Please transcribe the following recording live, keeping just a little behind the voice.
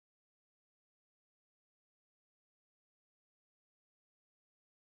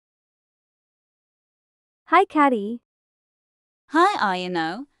Hi, Caddy. Hi,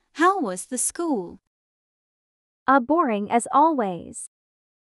 Ayano. How was the school? Boring as always.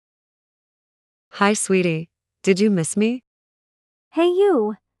 Hi, sweetie. Did you miss me? Hey,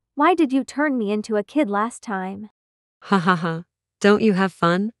 you. Why did you turn me into a kid last time? Ha ha ha. Don't you have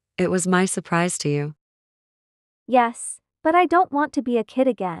fun? It was my surprise to you. Yes, but I don't want to be a kid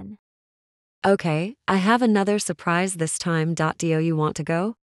again. Okay, I have another surprise this time. Do you want to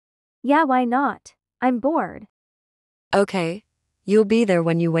go? Yeah, why not? I'm bored. Okay, you'll be there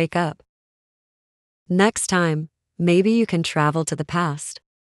when you wake up. Next time, maybe you can travel to the past.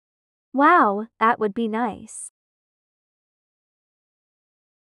 Wow, that would be nice.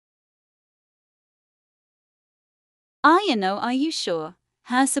 Ayano, are you sure?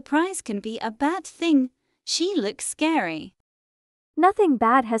 Her surprise can be a bad thing. She looks scary. Nothing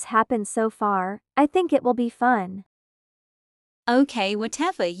bad has happened so far. I think it will be fun. Okay,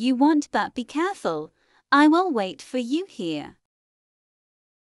 whatever you want, but be careful. I will wait for you here.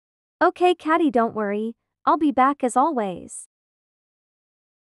 Okay, Caddy, don't worry. I'll be back as always.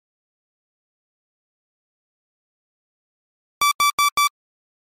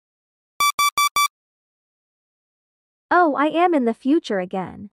 Oh, I am in the future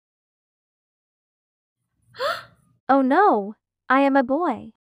again. Oh no, I am a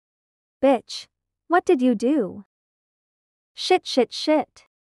boy. Bitch. What did you do? Shit, shit, shit.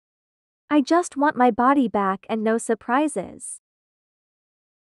 I just want my body back and no surprises.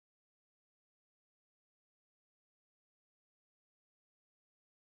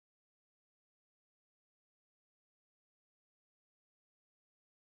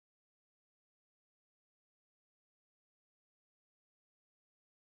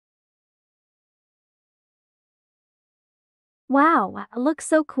 Wow, looks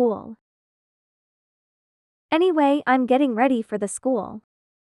so cool. Anyway, I'm getting ready for the school.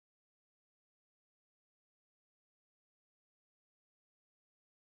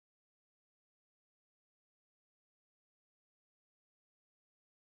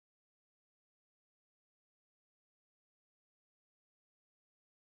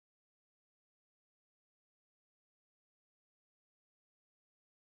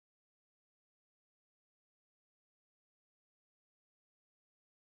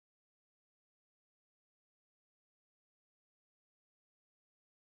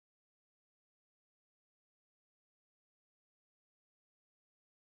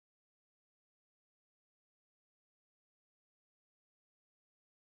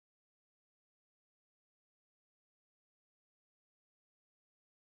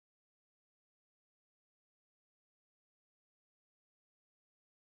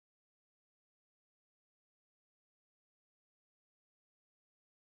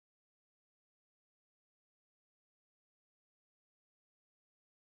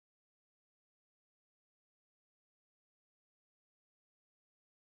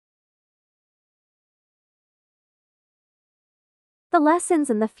 The lessons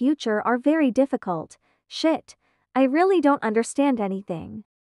in the future are very difficult. Shit. I really don't understand anything.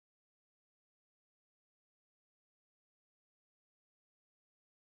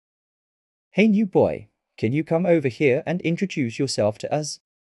 Hey, new boy, can you come over here and introduce yourself to us?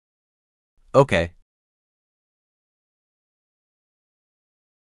 Okay.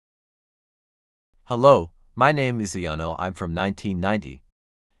 Hello, my name is Ayano. I'm from 1990,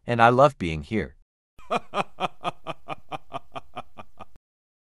 and I love being here.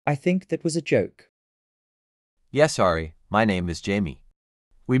 I think that was a joke. Yes, sorry, my name is Jamie.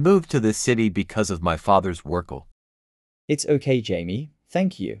 We moved to this city because of my father's work. It's okay, Jamie.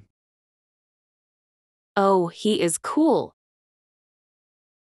 Thank you. Oh, he is cool.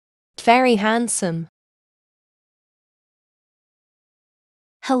 Very handsome.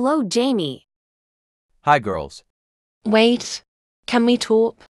 Hello, Jamie. Hi, girls. Wait, can we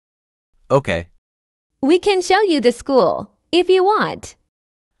talk? Okay. We can show you the school, if you want.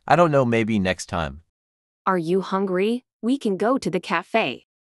 I don't know, maybe next time. Are you hungry? We can go to the cafe.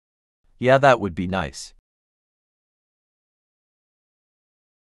 Yeah, that would be nice.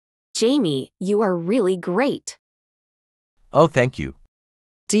 Jamie, you are really great. Oh, thank you.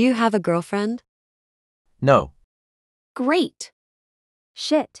 Do you have a girlfriend? No. Great.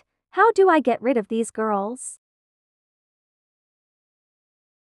 Shit. How do I get rid of these girls?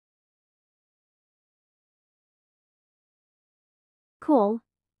 Cool.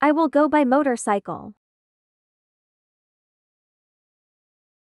 I will go by motorcycle.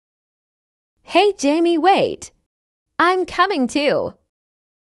 Hey, Jamie, wait. I'm coming too.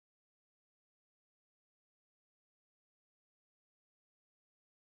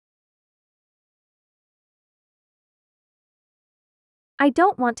 I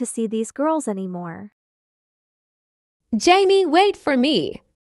don't want to see these girls anymore. Jamie, wait for me.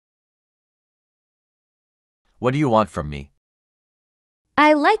 What do you want from me?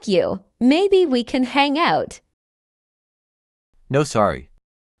 I like you. Maybe we can hang out. No, sorry.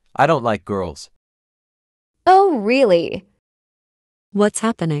 I don't like girls. Oh, really? What's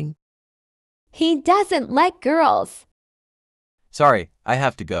happening? He doesn't like girls. Sorry, I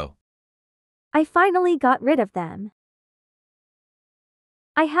have to go. I finally got rid of them.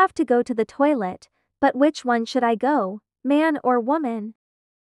 I have to go to the toilet, but which one should I go, man or woman?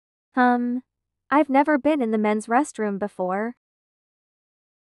 I've never been in the men's restroom before.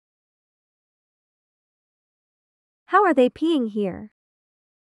 How are they peeing here?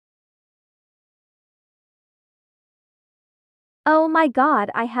 Oh my god,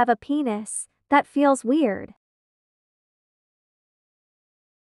 I have a penis. That feels weird.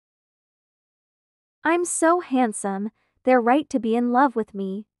 I'm so handsome, they're right to be in love with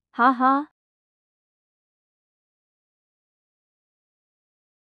me, haha.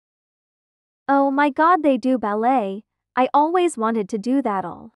 Oh my god, they do ballet. I always wanted to do that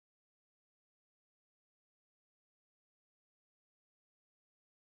all.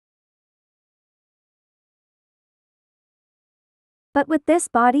 But with this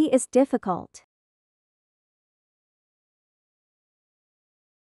body is difficult.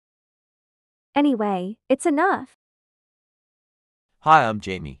 Anyway, it's enough. Hi, I'm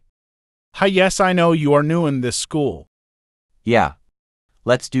Jamie. Hi, yes, I know you are new in this school. Yeah.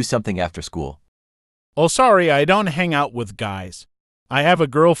 Let's do something after school. Oh, sorry, I don't hang out with guys. I have a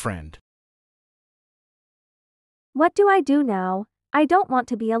girlfriend. What do I do now? I don't want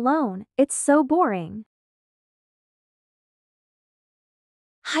to be alone, it's so boring.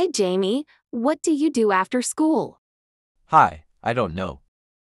 Hi, Jamie. What do you do after school? Hi, I don't know.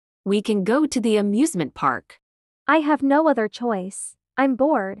 We can go to the amusement park. I have no other choice. I'm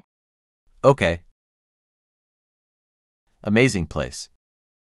bored. Okay. Amazing place.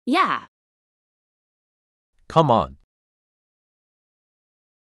 Yeah. Come on.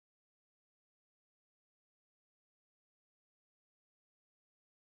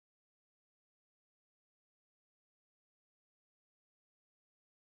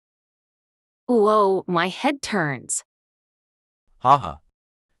 Whoa, my head turns. Haha.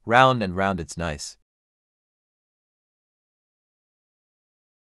 Round and round, it's nice.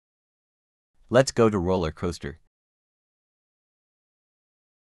 Let's go to roller coaster.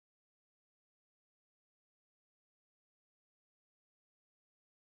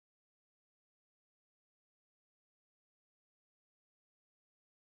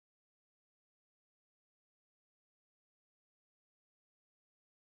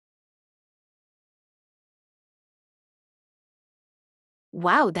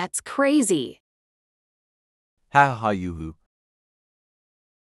 Wow, that's crazy. Ha ha yoo-hoo.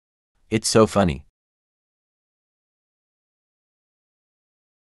 It's so funny.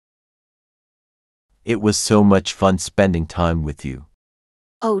 It was so much fun spending time with you.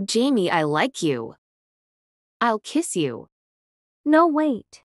 Oh, Jamie, I like you. I'll kiss you. No,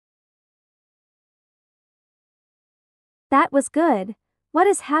 wait. That was good. What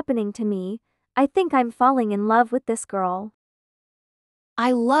is happening to me? I think I'm falling in love with this girl.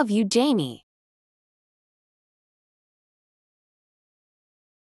 I love you, Jamie.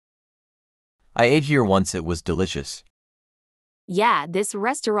 I ate here once, it was delicious. Yeah, this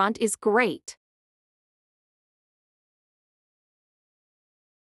restaurant is great.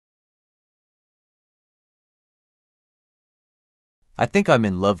 I think I'm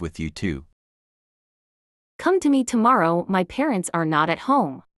in love with you too. Come to me tomorrow, my parents are not at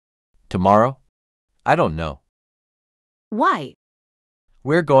home. Tomorrow? I don't know. Why?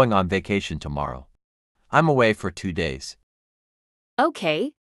 We're going on vacation tomorrow. I'm away for 2 days.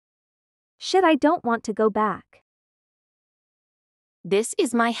 Okay, Shit, I don't want to go back. this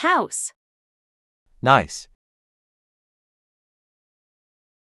is my house. Nice.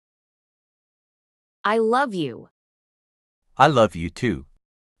 I love you. I love you too.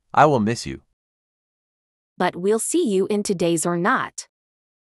 I will miss you. But we'll see you in 2 days or not.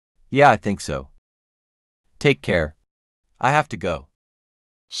 Yeah, I think so. Take care. I have to go.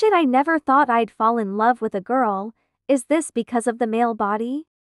 Shit, I never thought I'd fall in love with a girl. Is this because of the male body?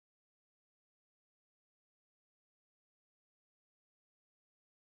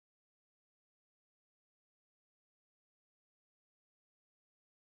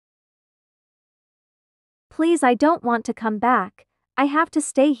 Please, I don't want to come back. I have to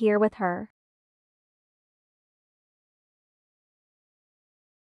stay here with her.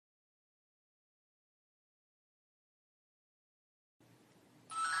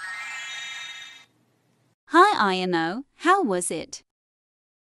 Hi, Ayano. How was it?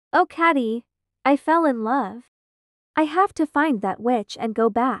 Oh, Caddy, I fell in love. I have to find that witch and go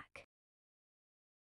back.